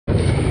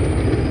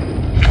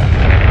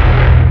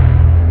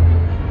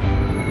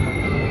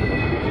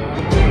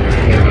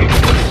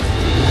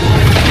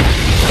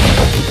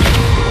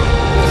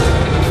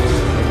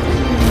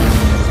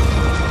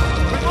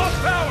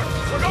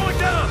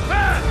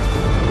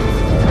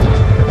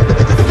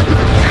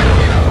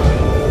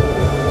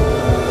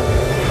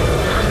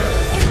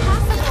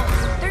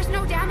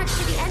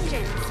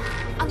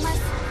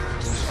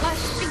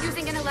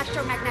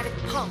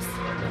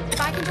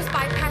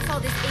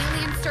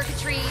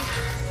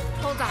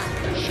Hold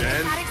on.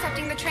 Shen? Not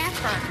accepting the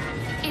transfer.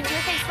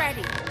 Interface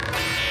ready.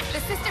 The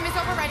system is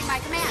overriding my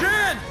command.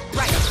 Shen!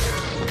 Right.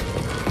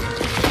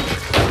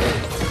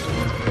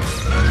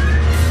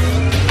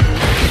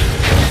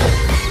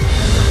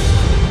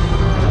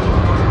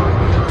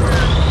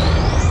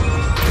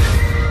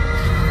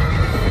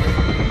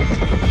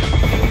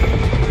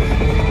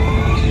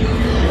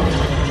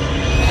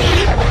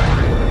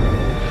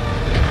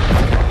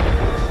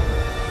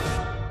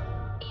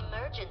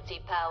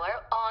 Emergency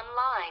power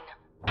online.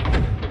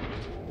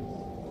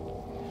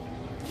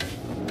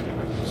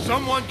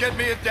 Someone get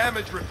me a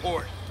damage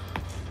report.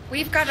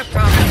 We've got a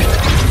problem.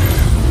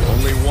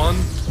 Only one?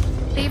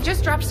 They've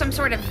just dropped some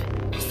sort of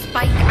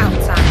spike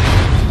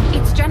outside.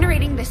 It's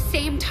generating the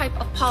same type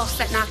of pulse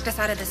that knocked us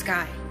out of the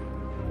sky.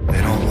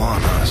 They don't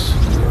want us.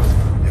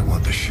 They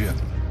want the ship.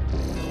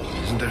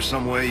 Isn't there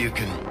some way you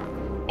can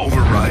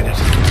override it?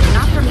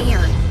 Not from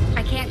here.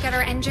 I can't get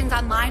our engines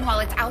online while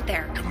it's out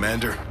there.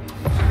 Commander,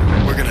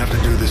 we're gonna have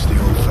to do this the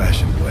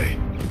old-fashioned way.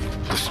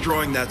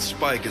 Destroying that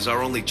spike is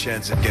our only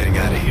chance at getting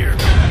out of here.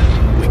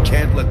 We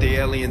can't let the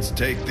aliens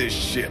take this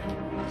ship.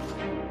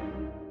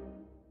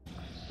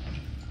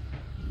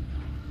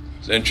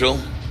 Central,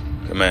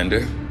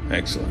 Commander,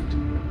 excellent.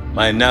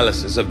 My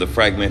analysis of the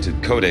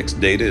fragmented codex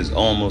data is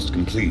almost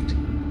complete.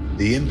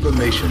 The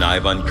information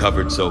I've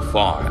uncovered so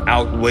far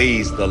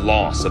outweighs the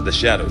loss of the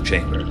Shadow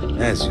Chamber,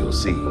 as you'll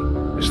see.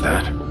 Is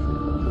that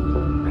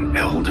an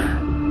elder?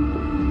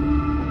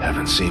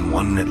 Haven't seen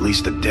one in at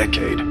least a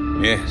decade.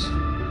 Yes,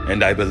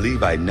 and I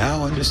believe I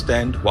now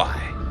understand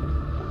why.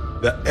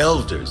 The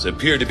Elders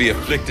appear to be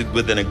afflicted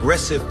with an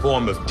aggressive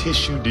form of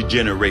tissue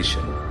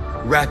degeneration,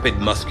 rapid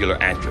muscular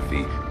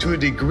atrophy, to a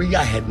degree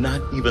I had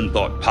not even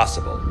thought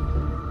possible.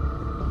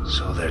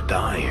 So they're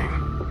dying.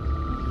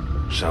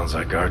 Sounds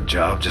like our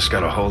job just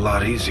got a whole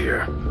lot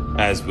easier.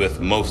 As with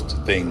most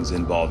things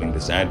involving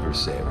this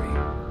adversary,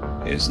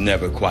 it's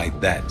never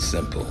quite that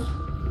simple.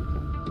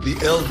 The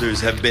Elders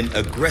have been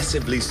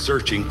aggressively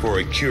searching for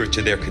a cure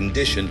to their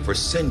condition for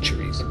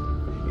centuries.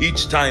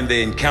 Each time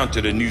they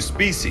encountered a new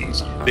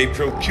species, they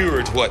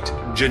procured what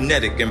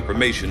genetic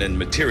information and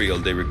material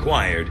they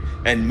required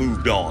and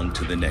moved on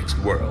to the next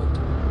world.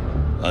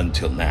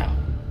 Until now.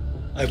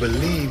 I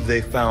believe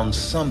they found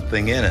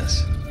something in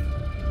us.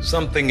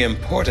 Something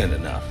important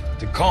enough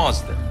to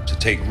cause them to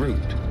take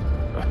root.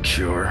 A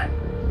cure?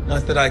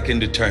 Not that I can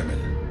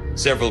determine.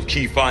 Several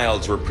key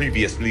files were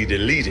previously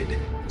deleted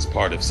as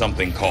part of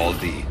something called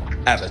the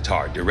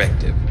Avatar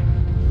Directive.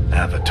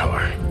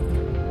 Avatar.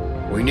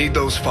 We need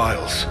those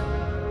files.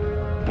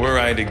 Were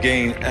I to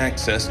gain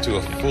access to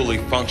a fully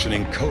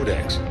functioning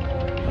codex,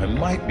 I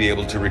might be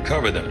able to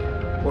recover them.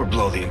 Or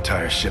blow the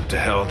entire ship to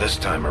hell this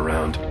time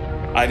around.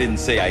 I didn't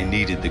say I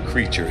needed the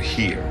creature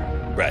here,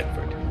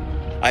 Bradford.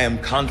 I am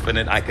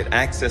confident I could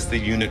access the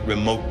unit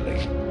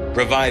remotely,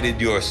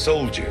 provided your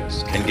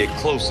soldiers can get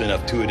close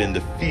enough to it in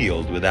the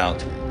field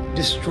without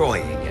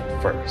destroying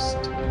it first.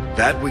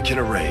 That we can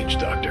arrange,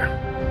 Doctor.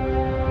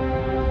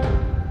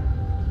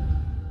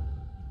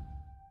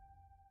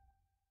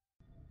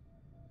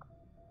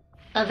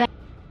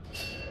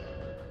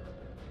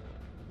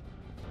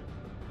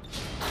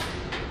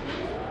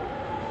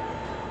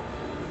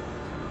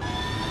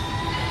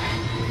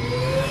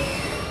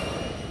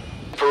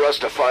 For us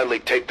to finally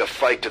take the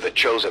fight to the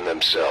Chosen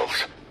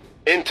themselves.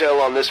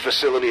 Intel on this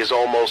facility is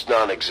almost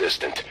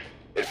non-existent.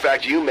 In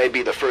fact, you may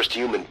be the first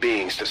human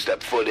beings to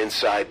step foot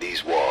inside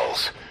these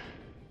walls.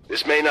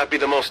 This may not be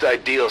the most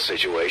ideal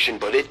situation,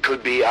 but it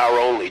could be our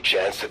only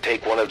chance to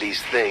take one of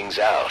these things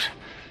out.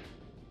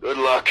 Good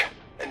luck,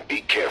 and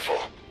be careful.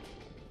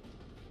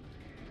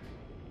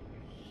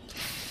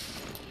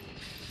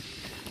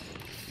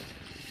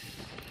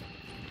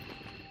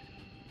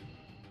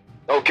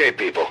 Okay,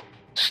 people.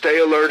 Stay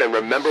alert and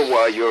remember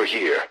why you're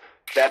here.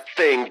 That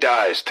thing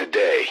dies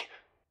today.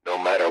 No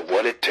matter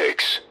what it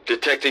takes.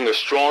 Detecting a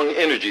strong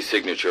energy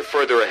signature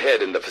further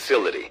ahead in the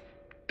facility.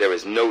 There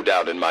is no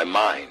doubt in my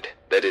mind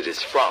that it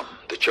is from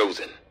the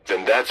Chosen.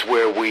 Then that's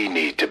where we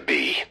need to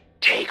be.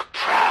 Take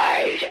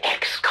pride,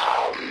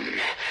 XCOM.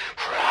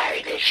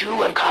 Pride that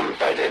you have come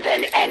further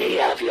than any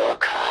of your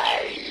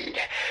kind.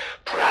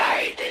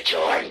 Pride that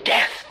your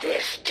death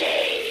this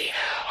day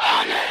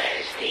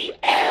honors the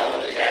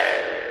Elders.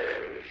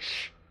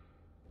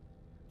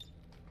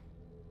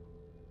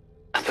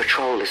 A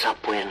patrol is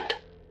upwind.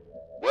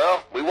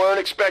 Well, we weren't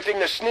expecting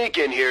to sneak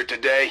in here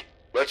today.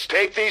 Let's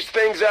take these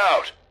things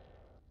out.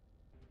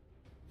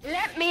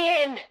 Let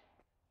me in!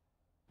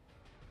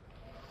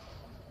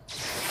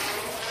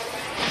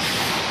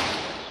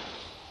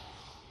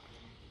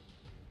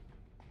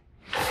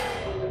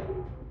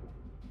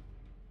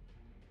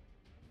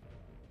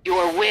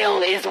 Your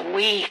will is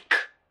weak.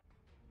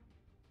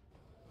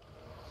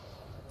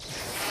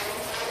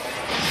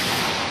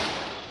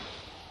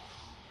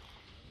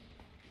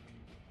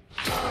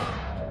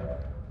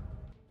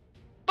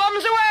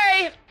 Bombs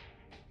away!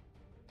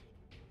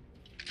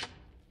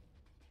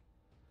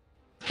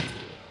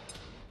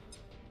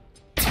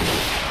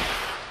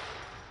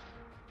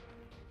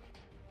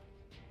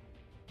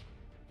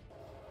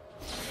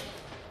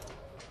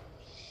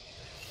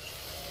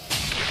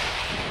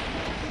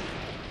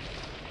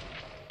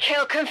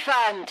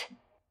 confirmed.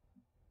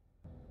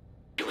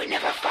 You will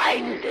never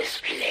find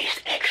this place,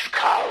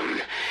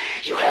 XCOM.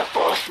 You have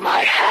forced my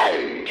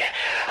hand.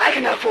 I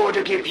can afford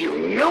to give you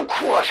no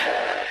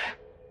quarter.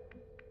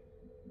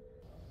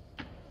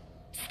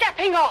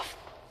 Stepping off!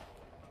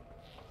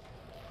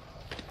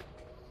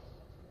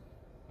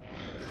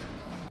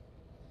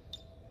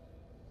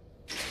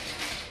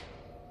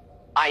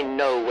 I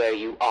know where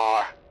you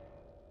are.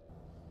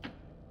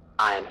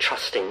 I am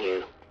trusting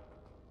you.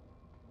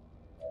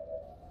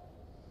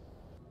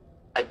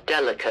 A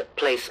delicate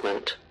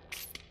placement.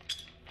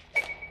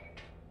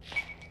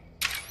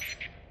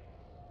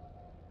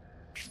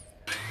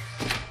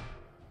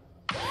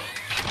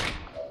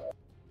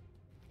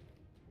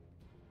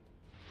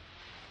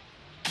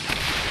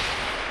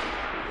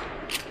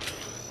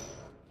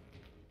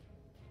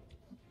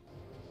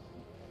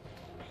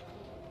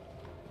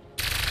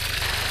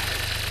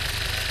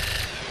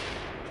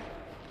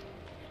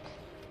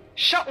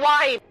 Shut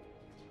wide!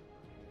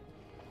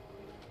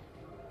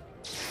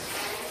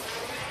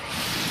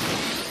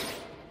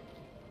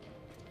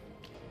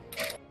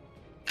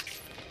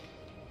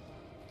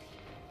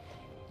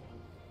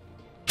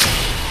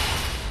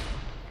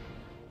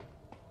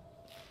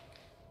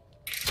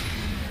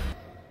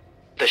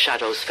 The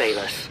shadows fail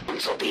us.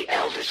 So the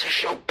elders to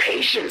show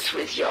patience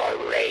with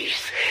your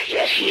race,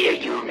 yet here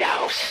you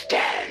now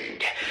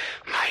stand.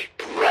 My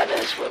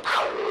brothers were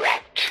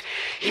correct.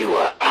 You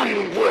are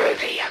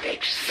unworthy of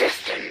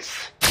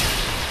existence.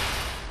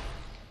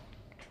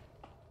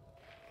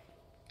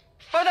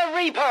 For the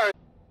Reaper!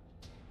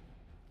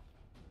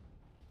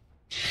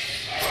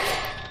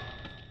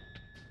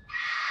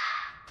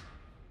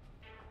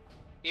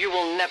 You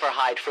will never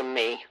hide from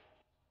me.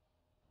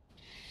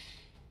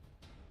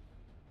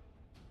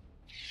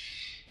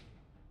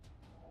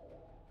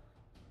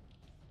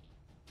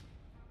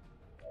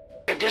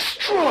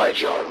 Destroyed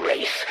your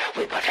race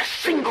with but a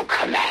single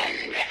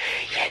command,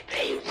 yet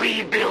they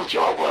rebuilt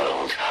your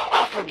world,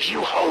 offered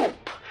you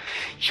hope.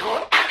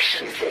 Your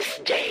actions this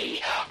day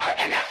are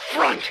an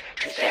affront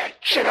to their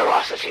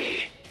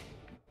generosity.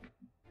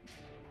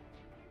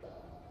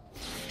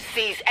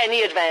 Seize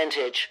any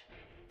advantage.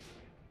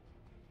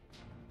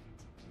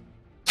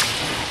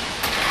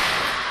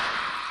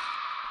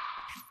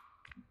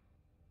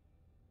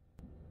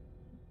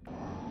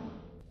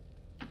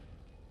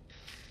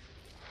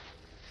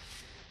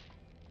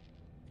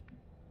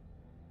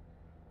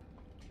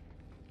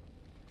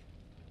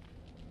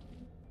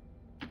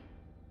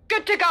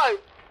 Good to go!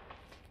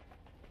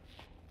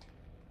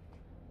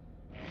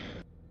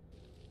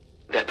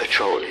 Their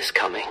patrol is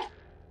coming.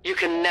 You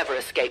can never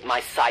escape my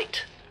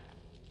sight.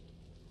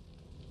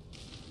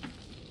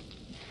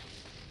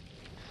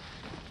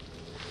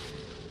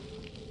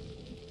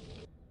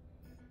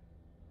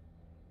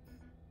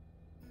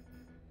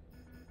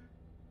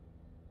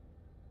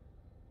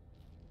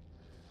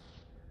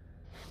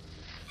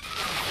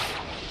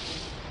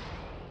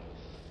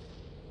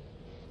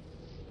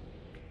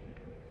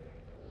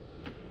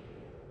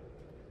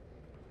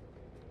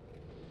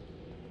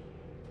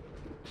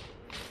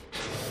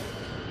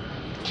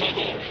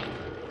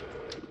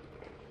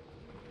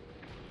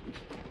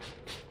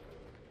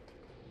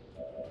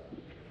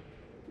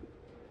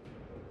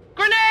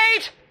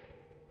 Grenade!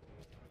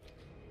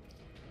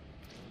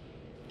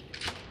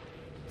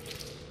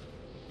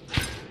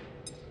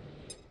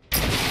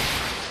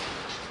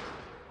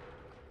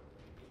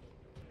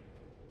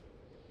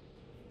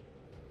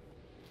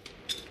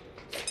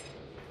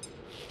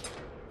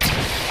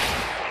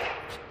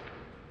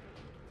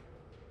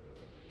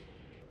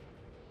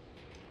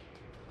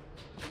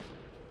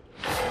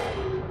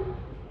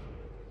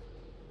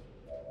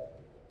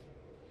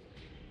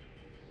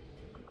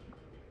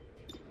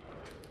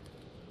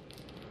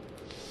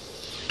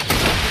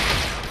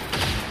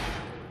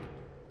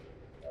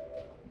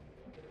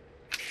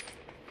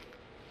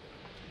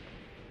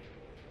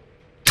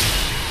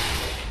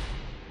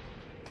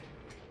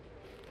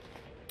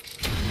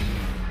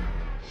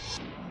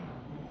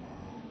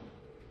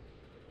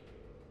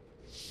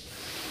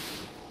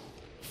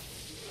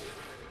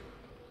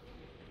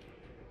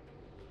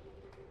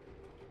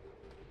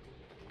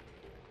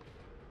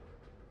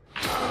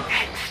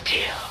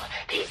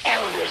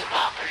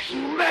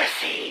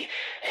 Mercy,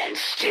 and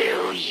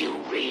still you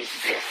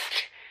resist.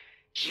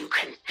 You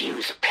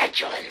confuse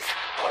petulance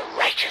for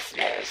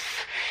righteousness.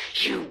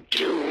 You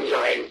doom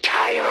your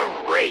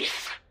entire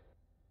race.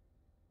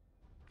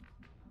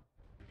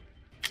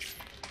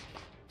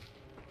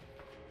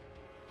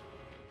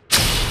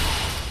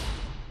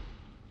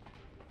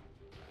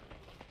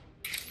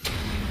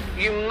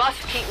 You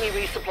must keep me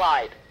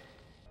resupplied.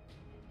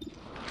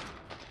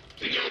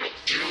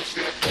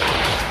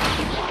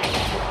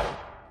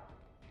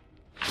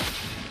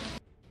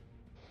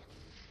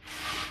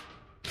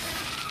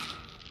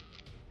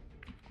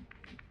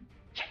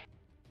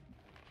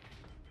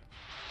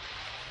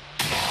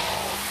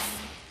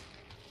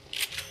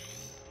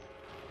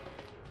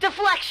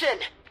 Deflection!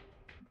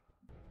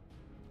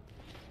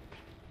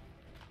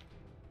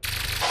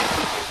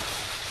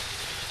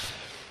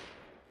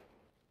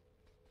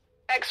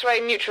 X-ray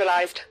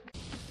neutralized.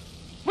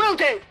 Will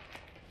do!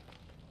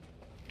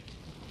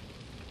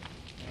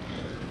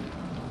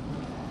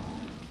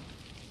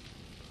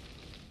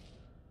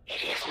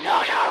 It is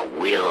not our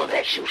will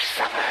that you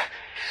suffer.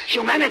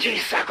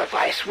 Humanity's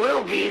sacrifice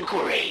will be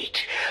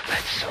great, but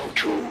so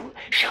too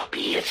shall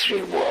be its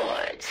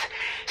rewards.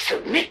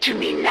 Submit to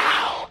me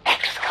now,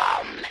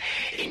 XCOM.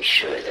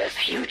 Ensure the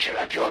future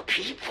of your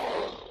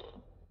people.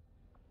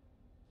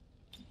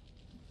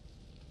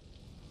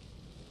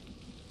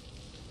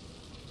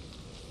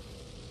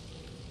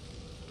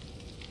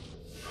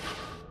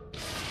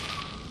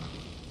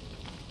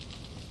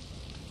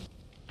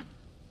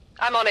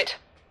 I'm on it.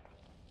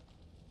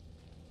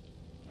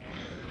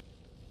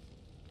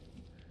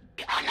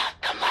 We are not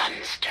the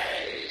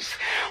monsters.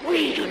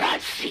 We do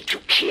not seek to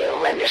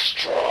kill and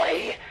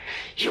destroy.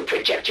 You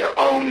project your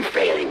own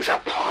failings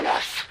upon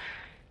us.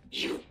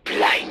 You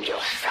blind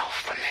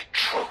yourself from the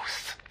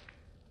truth.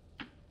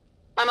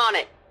 I'm on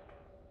it.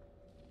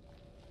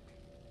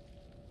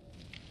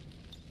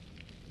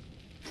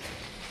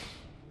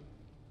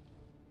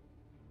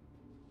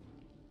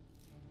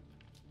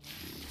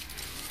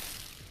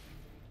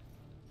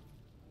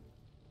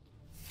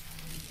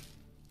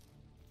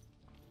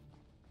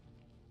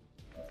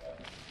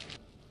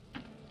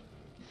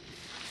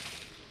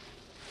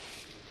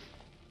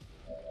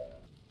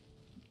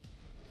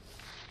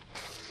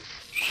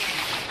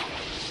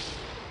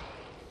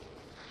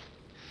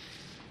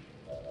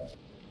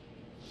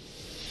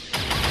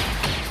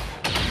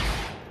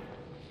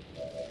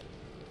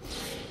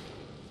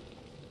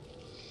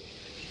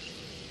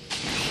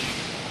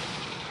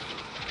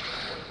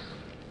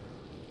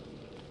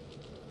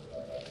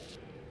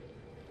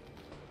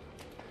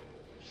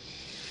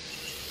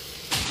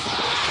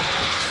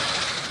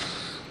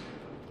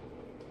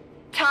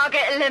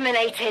 Target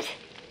eliminated.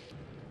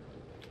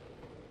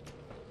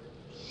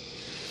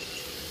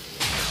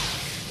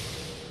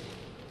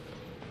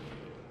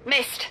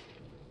 Missed.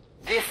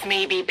 This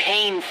may be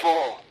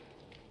painful.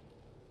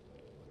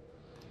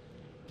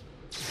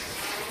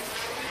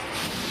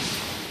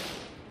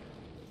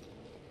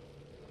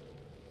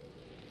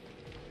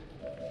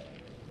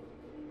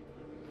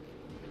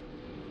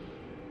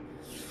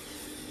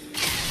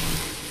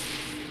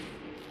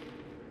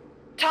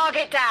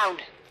 Target down.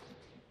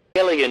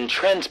 Alien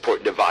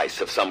transport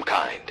device of some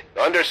kind.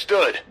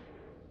 Understood.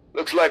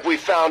 Looks like we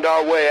found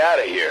our way out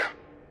of here.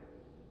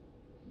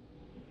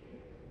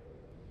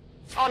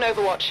 On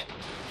Overwatch.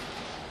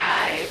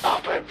 I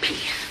offer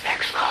peace,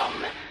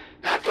 XCOM.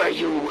 Not for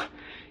you.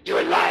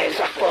 Your lives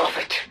are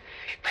forfeit.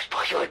 But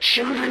for your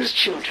children's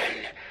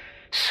children.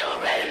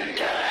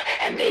 Surrender,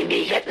 and they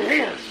may yet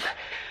live.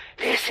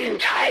 This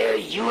entire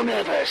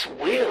universe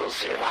will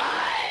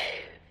survive.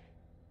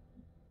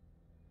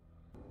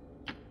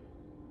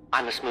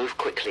 I must move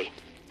quickly.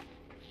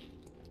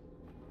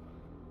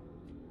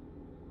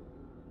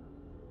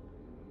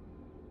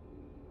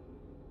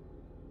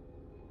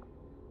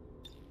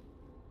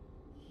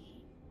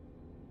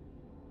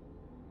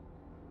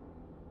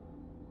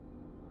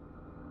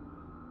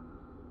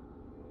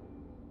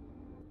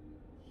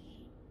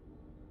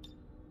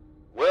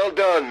 Well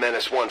done,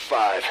 Menace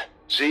 1-5.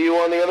 See you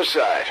on the other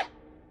side.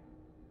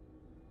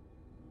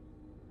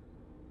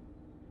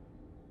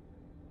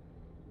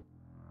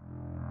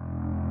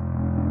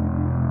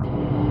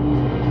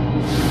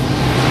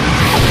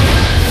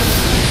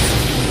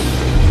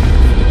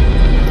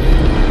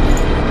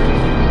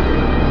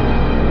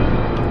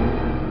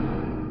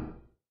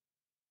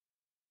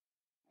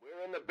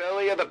 We're in the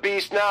belly of the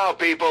beast now,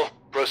 people.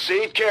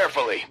 Proceed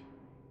carefully.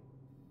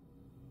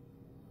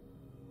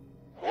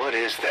 What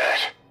is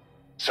that?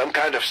 Some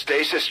kind of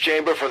stasis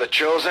chamber for the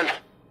Chosen?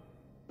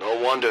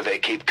 No wonder they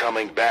keep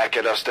coming back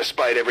at us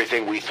despite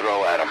everything we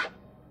throw at them.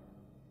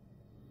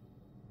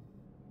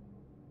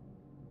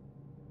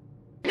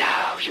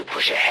 Now you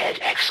push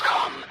ahead,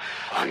 XCOM,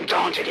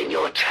 undaunted in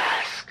your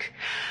task.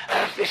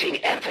 A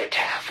fitting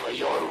epitaph for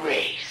your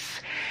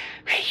race.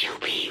 May you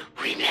be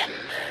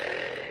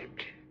remembered.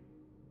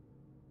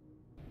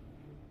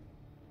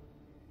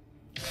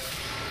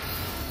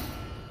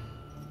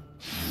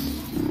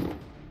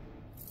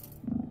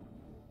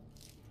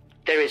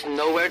 There is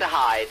nowhere to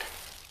hide.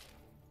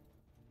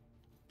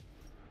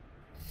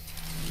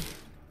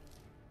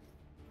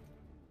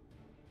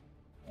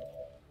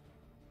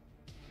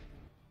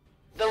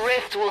 The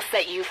rift will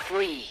set you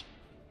free.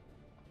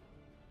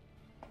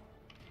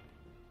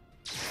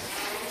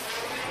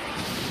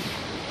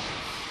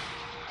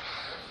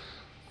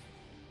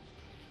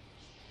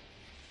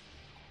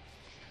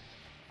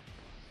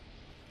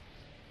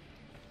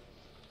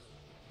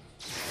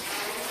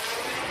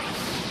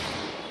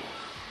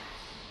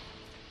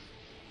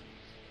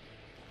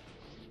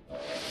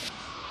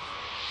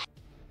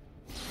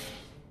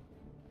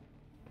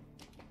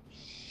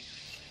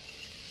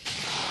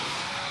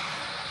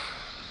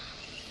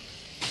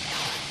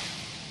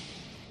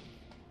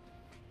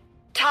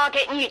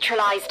 Target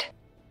neutralized.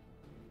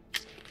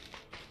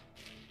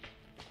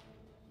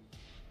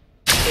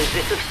 Is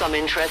this of some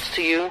interest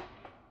to you?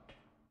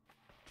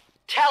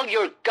 Tell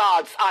your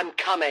gods I'm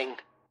coming.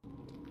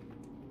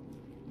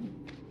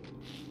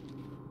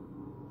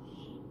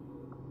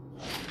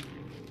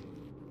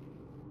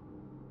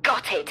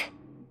 Got it.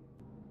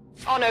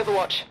 On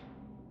Overwatch.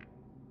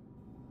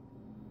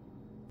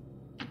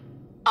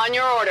 On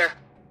your order.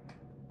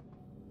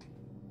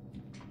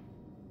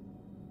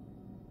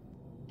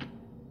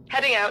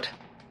 Heading out.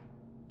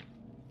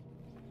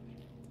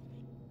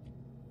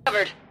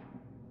 Covered.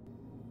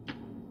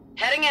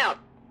 Heading out.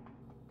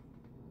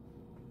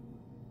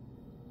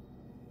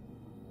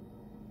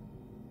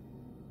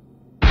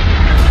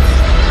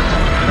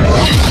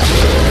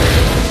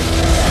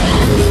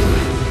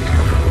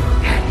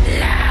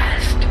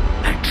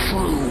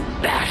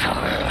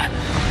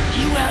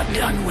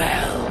 Done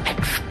well,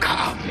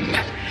 XCOM.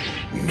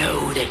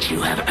 Know that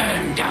you have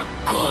earned a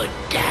good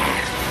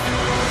death.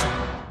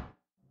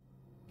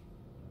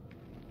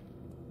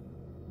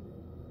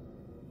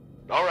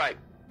 All right.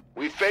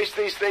 We've faced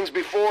these things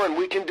before and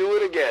we can do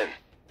it again.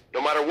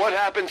 No matter what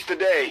happens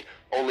today,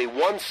 only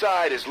one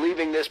side is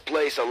leaving this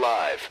place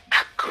alive.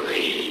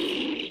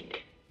 Agreed.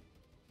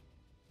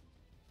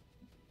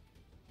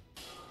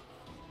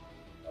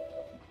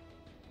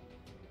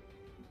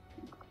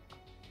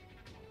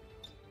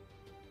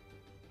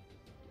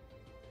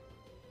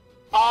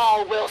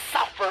 All will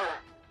suffer.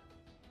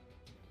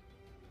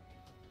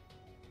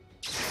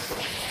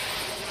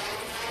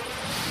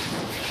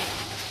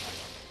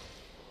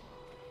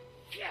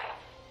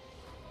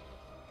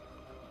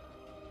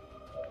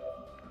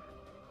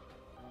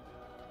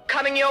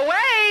 Coming your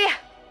way!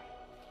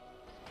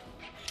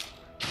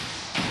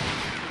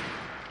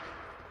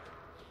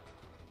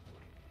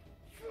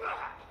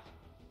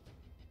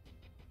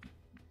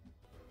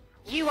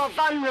 You are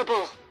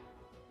vulnerable.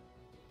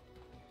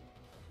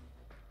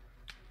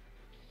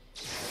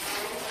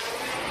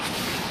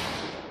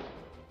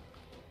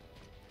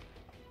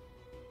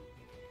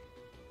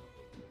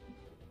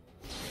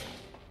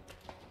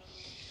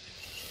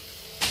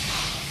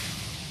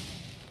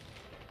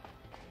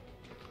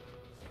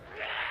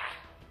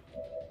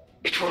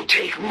 It will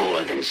take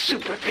more than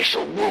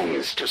superficial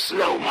wounds to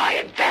slow my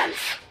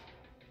advance.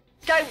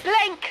 Don't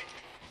blink!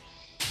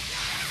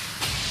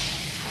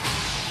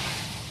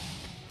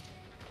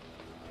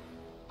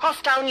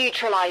 Hostile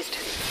neutralized.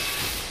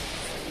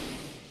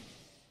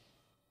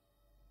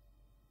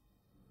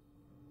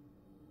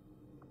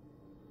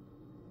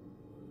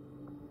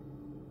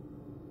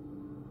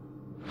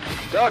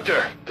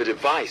 Doctor! The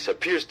device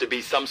appears to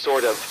be some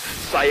sort of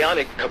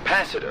psionic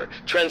capacitor,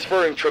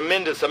 transferring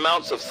tremendous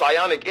amounts of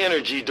psionic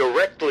energy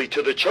directly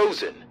to the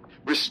Chosen,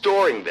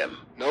 restoring them.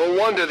 No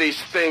wonder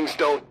these things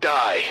don't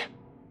die.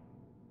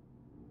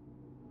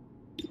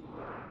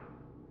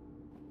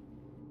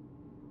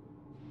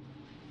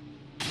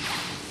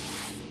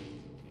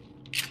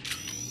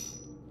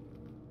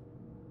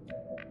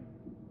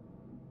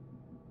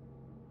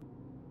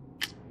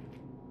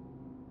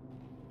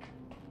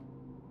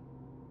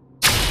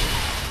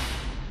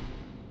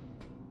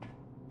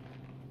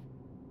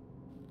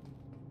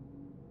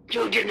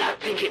 You did not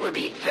think it would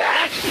be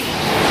that easy?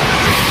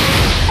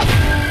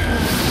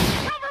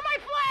 Cover my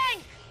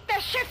flank! They're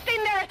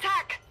shifting their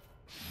attack!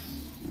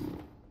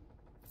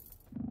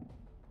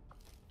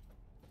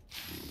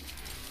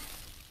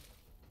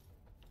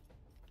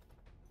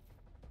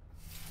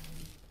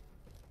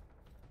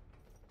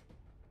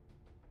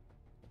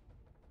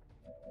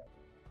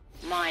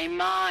 My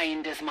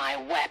mind is my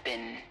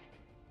weapon.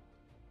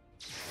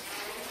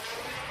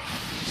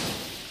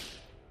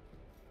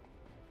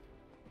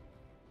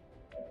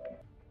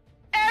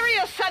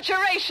 Area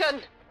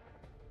saturation!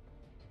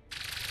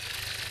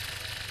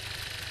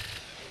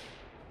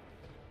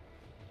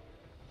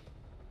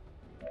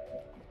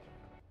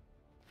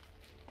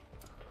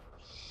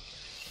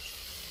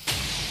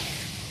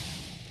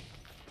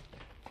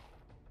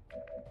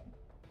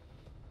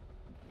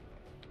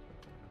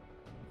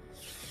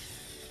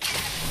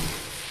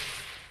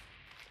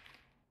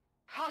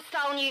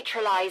 Hostile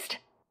neutralized.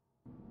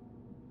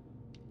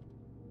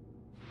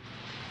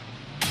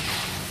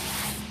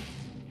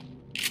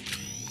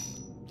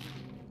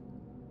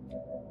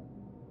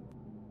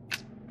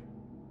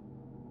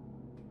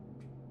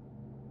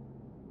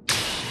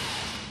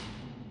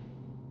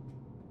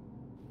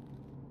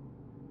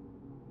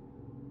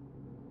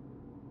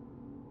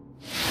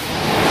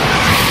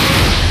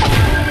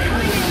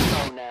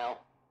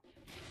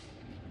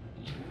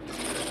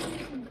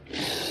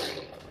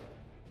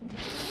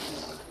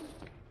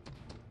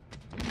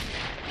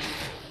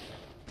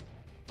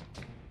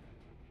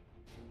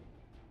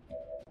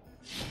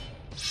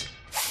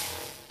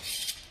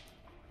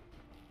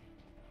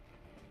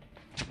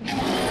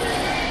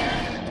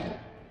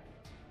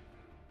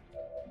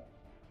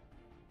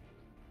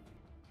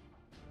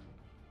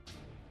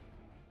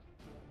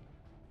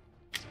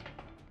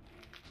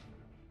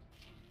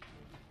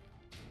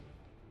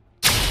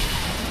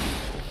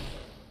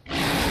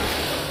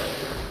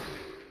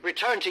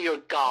 Return to your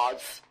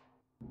gods.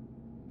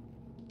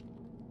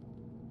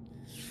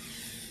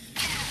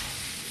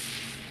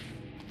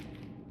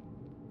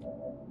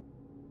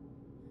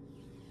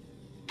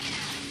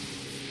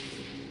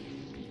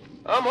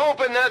 I'm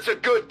hoping that's a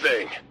good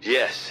thing.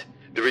 Yes,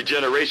 the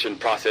regeneration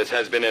process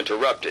has been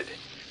interrupted.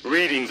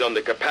 Readings on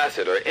the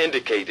capacitor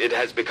indicate it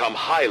has become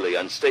highly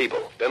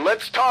unstable. Then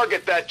let's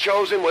target that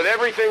Chosen with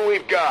everything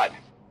we've got.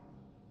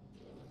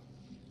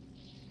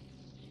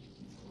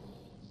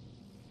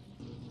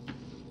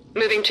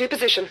 Moving to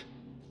position.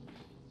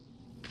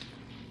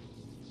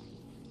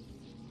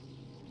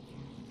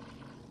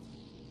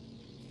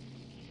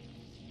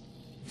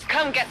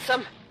 Come get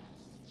some.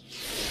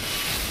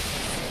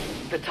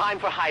 The time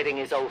for hiding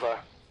is over.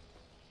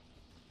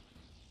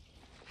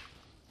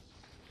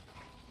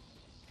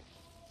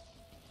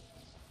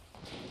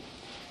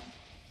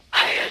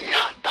 I had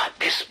not thought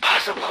this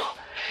possible.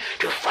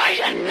 To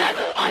fight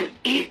another on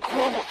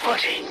equal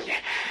footing.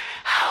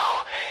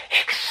 How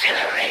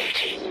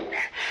exhilarating.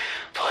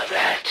 For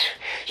that,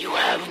 you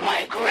have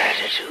my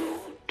gratitude.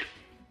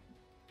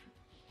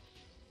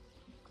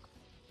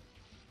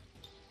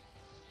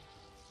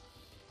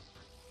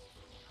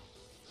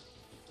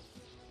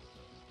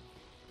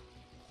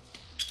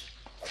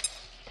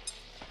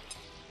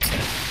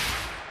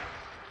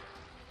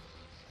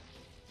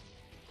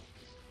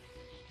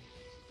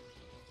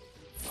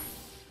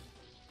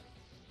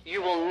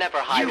 You will never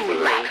hide from me.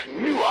 You lack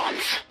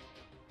nuance.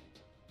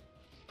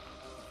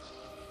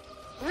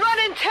 Run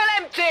until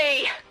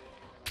empty!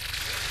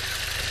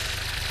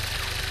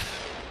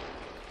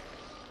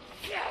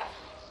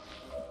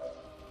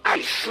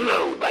 I'm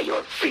slowed by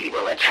your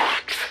feeble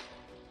attacks.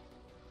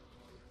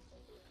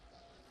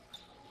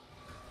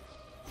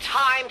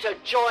 Time to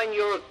join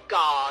your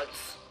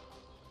gods.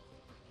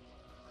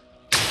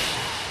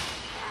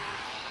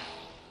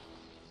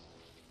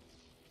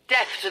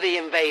 Death to the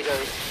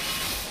invaders.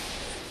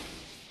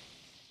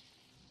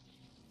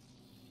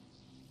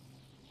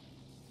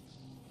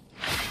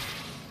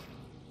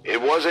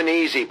 It wasn't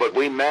easy, but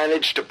we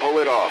managed to pull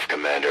it off,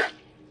 Commander.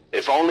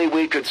 If only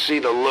we could see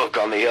the look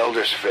on the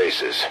Elders'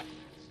 faces.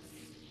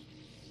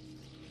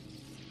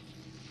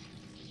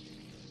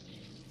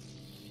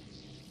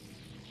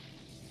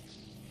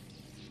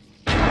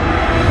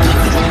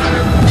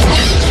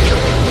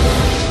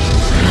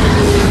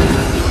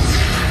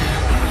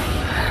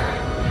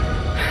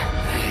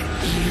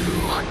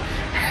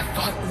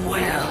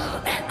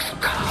 Well,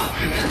 XCOM,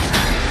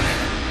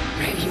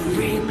 may you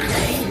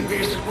reclaim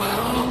this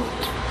world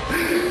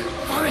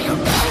for your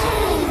own.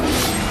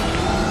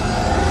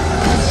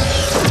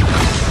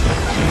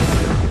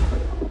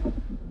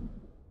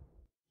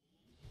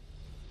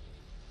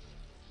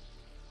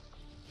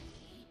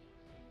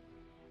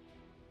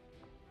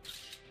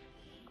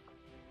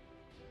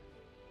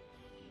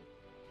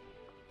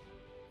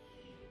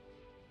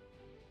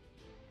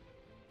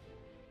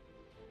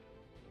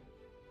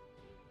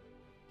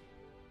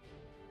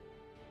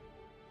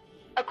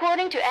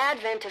 According to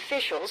Advent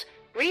officials,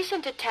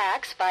 recent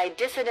attacks by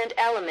dissident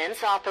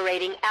elements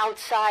operating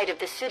outside of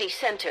the city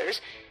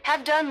centers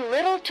have done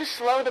little to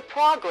slow the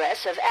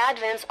progress of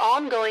Advent's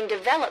ongoing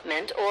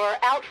development or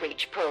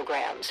outreach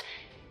programs.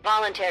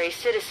 Voluntary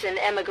citizen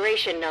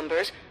emigration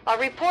numbers are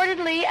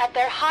reportedly at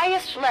their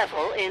highest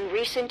level in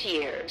recent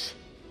years.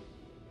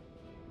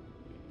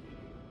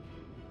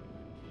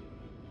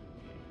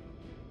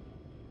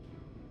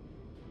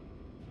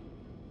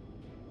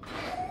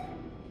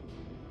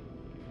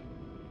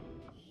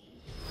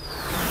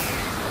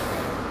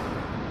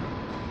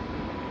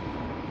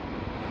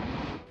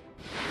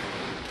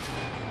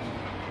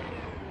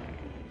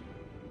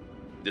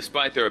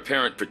 Despite their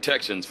apparent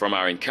protections from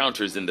our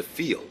encounters in the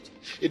field,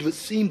 it would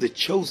seem the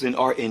Chosen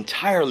are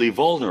entirely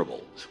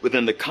vulnerable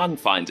within the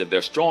confines of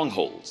their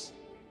strongholds.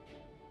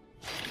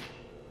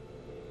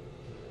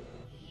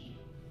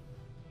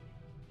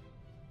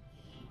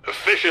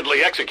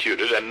 Efficiently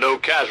executed and no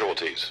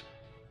casualties.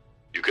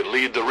 You can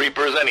lead the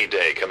Reapers any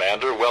day,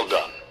 Commander. Well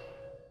done.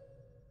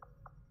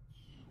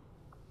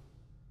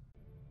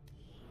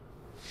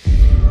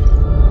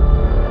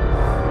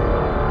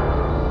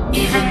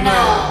 Even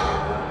now,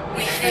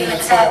 we feel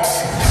its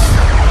absence.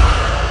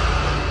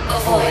 A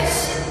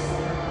voice,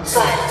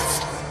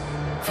 silenced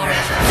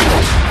forever.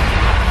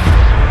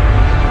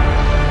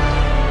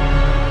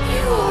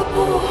 You are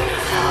born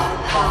of our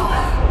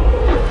power.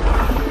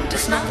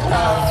 Does not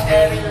our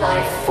very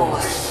life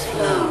force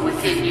flow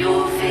within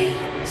your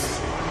veins?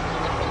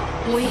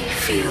 We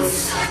feel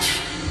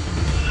such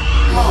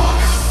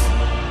loss.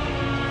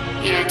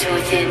 Yet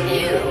within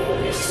you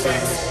we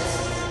sense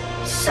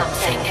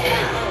something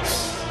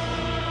else.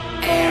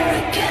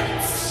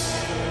 Arrogance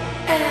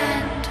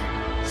and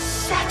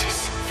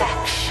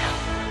satisfaction.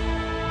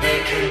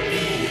 There can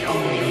be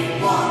only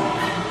one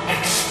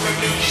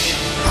explanation.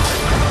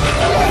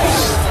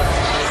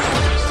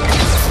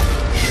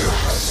 You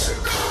have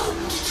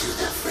succumbed to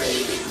the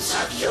frailties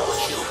of your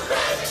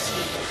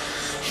humanity.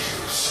 You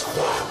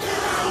squander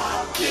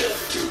our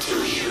gift to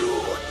you.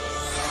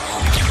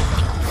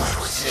 What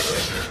was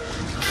it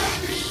can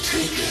be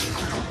taken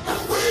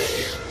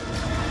away.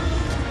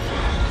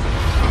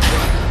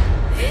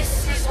 This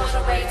is what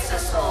awaits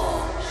us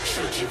all,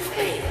 should you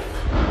fail.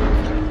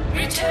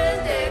 Return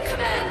their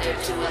commander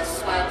to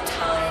us while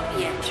time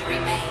yet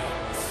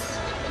remains.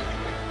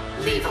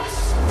 Leave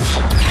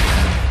us.